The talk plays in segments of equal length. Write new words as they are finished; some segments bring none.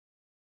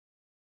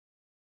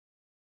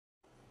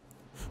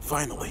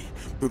Finally,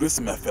 through this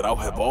method, I'll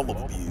have all of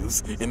the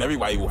views, and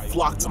everybody will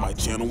flock to my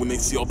channel when they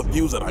see all the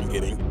views that I'm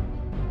getting.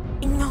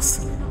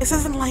 Nos, this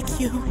isn't like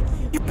you.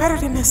 You're better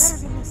than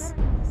this.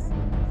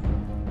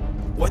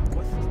 What?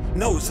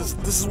 No,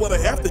 this is what I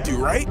have to do,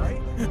 right?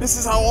 This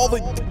is how all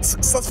the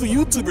successful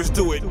YouTubers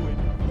do it.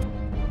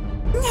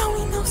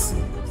 No, Nos,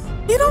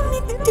 you don't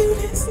need to do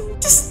this.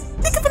 Just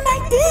think of an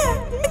idea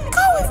and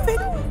go with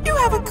it. You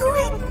have a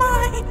great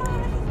mind.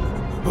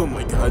 Oh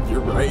my God, you're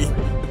right.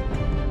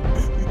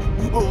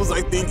 What was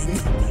I thinking?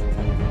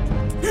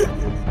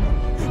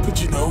 But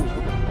you know,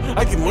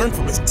 I can learn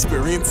from this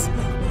experience.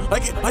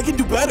 I can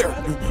do better.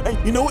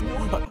 You know what?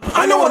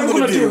 I know what I'm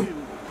gonna do.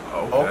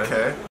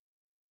 Okay.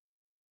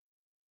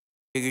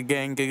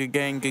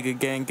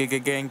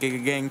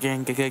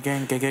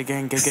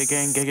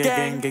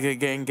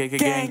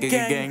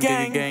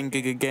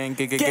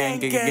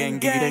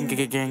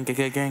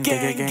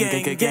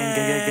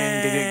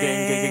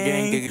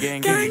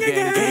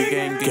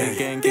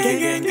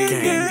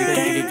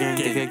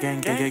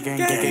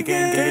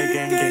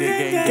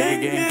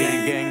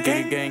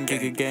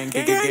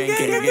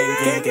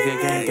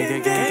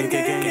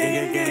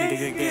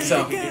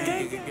 So,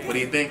 what do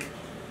you think?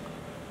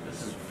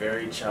 This is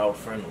very child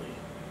friendly.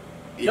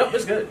 Nope,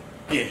 it's good.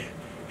 Yeah.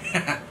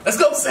 Let's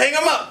go hang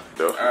them up.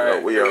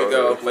 Alright, here we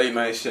go. Late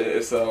night shit.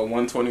 It's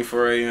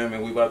 1:24 a.m.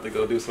 and we about to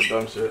go do some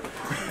dumb shit.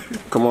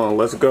 Come on,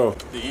 let's go.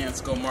 The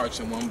ants go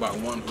marching one by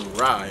one.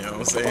 Hoorah, you know what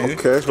I'm saying?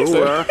 Okay,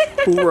 hoorah,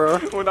 hoorah.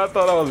 When I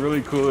thought I was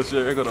really cool and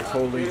shit, here go the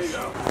police.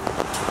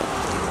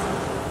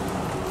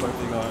 What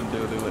they gonna do?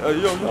 They're like, hey,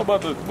 yo, y'all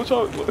about to, what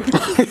y'all,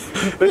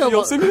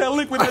 yo, send me that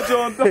link with that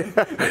John.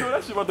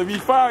 That shit about to be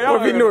fire.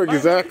 What if you knew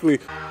exactly?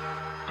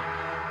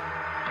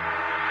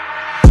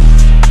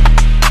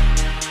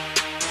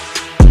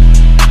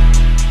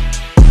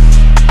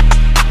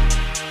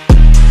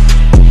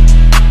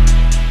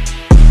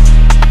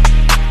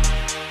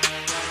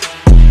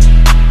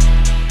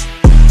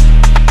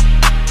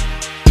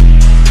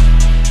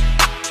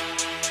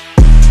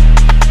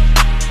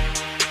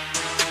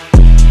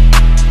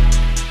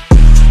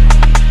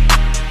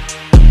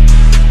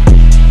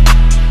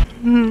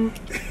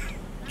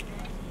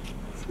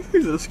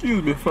 He said,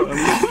 excuse me, fuck me.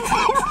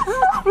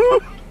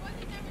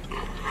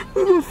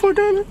 What the fuck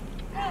out of it?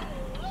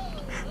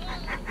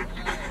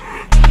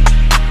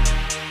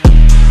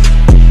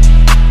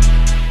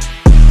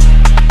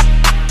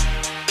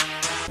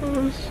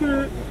 Oh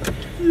shit.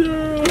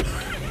 Yo.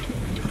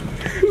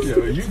 Yo,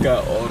 you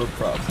got all the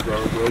props, bro.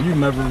 You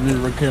never be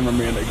a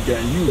cameraman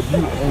again. You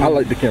only, I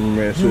like the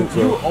cameraman shit,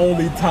 you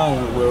only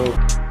talent, bro.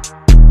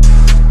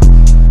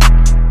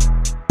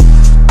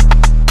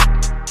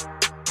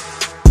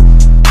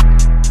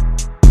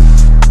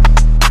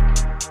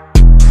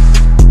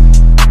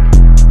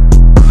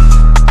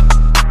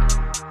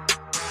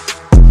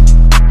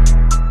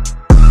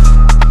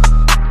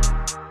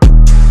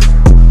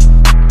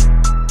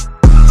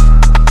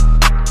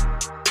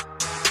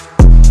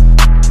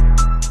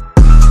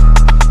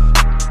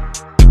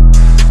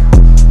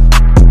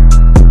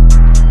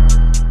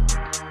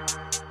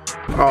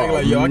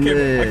 Like, yo, I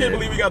can't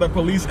believe we got a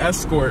police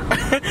escort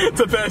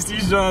to pass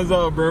these Johns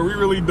out, bro. We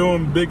really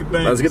doing big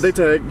things. Let's get their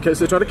tag in case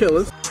they try to kill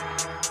us.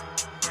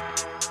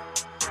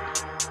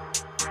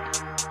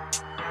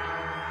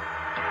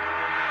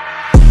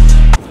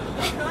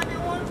 Can I get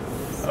one?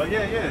 Oh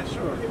yeah,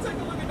 sure. You take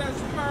a look at that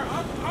car.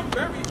 I'm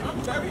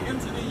very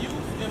into the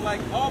youth and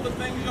like all the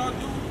things y'all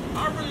do.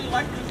 I really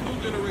like this new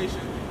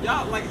generation.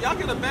 Y'all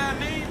get a bad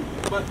name,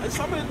 but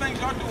some of the things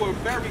y'all do are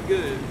very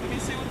good. Let me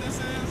see what this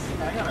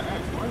is. I gotta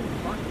ask, why are you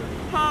talking?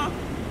 Huh?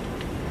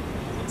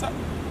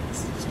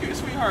 Excuse,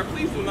 sweetheart,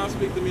 please do not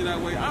speak to me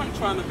that way. I'm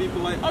trying to be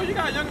polite. Oh, you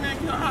got a young man.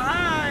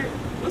 Hi.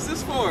 What's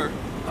this for?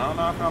 I don't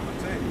know if I'm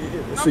protected.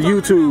 It's a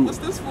YouTube. What's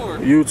this for?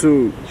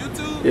 YouTube.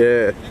 YouTube?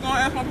 Yeah. You gonna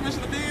ask my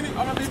permission to be in it?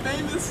 I'm gonna be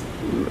famous?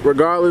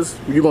 Regardless,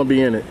 you're gonna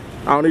be in it.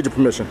 I don't need your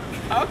permission.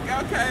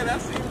 Okay, that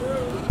seems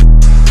rude.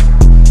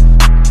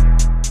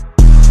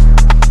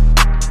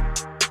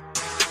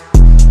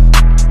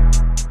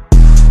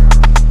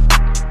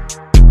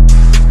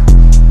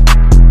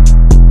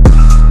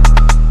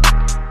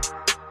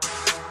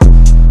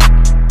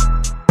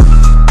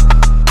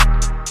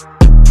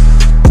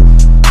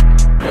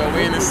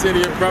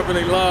 City of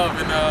brotherly love,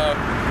 and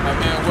my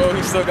man Will,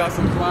 he still got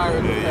some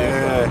flyers.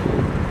 Yeah,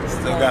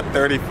 still got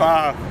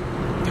 35.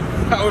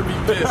 I would be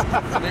pissed.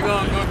 They're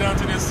gonna go down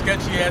to this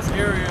sketchy ass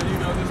area and, you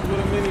know, just put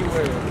them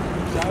anywhere.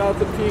 Shout out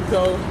to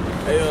Pico.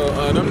 Hey,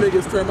 them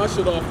niggas turned my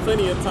shit off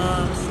plenty of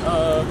times.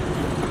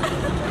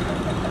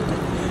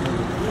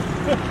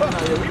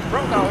 Yeah, we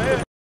broke out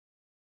here.